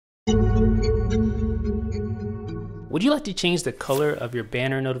Would you like to change the color of your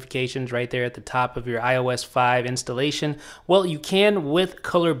banner notifications right there at the top of your iOS 5 installation? Well, you can with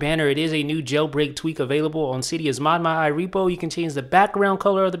ColorBanner. It is a new jailbreak tweak available on Cydia's ModMyi repo. You can change the background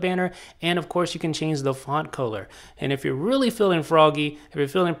color of the banner, and of course you can change the font color. And if you're really feeling froggy, if you're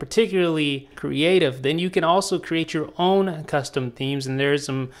feeling particularly creative, then you can also create your own custom themes, and there's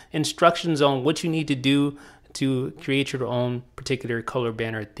some instructions on what you need to do to create your own particular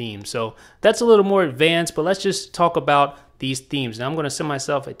ColorBanner theme. So that's a little more advanced, but let's just talk about these themes. Now I'm going to send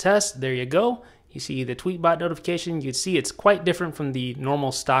myself a test. There you go. You see the tweetbot notification. You can see it's quite different from the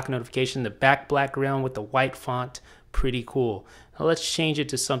normal stock notification. The back background with the white font, pretty cool. Now let's change it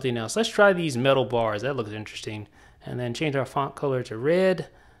to something else. Let's try these metal bars. That looks interesting. And then change our font color to red.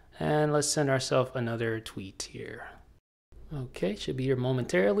 And let's send ourselves another tweet here. Okay, should be here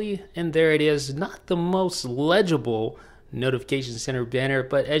momentarily, and there it is. Not the most legible notification center banner,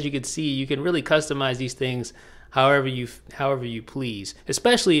 but as you can see, you can really customize these things however you please.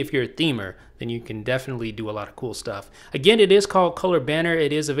 Especially if you're a themer, then you can definitely do a lot of cool stuff. Again, it is called ColorBanner.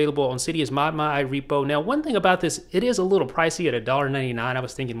 It is available on Cydia's ModMyi repo. Now, one thing about this, it is a little pricey at $1.99. I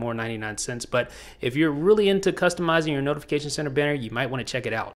was thinking more 99 cents, but if you're really into customizing your notification center banner, you might want to check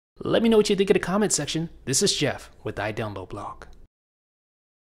it out. Let me know what you think in the comment section. This is Jeff with the iDownload blog.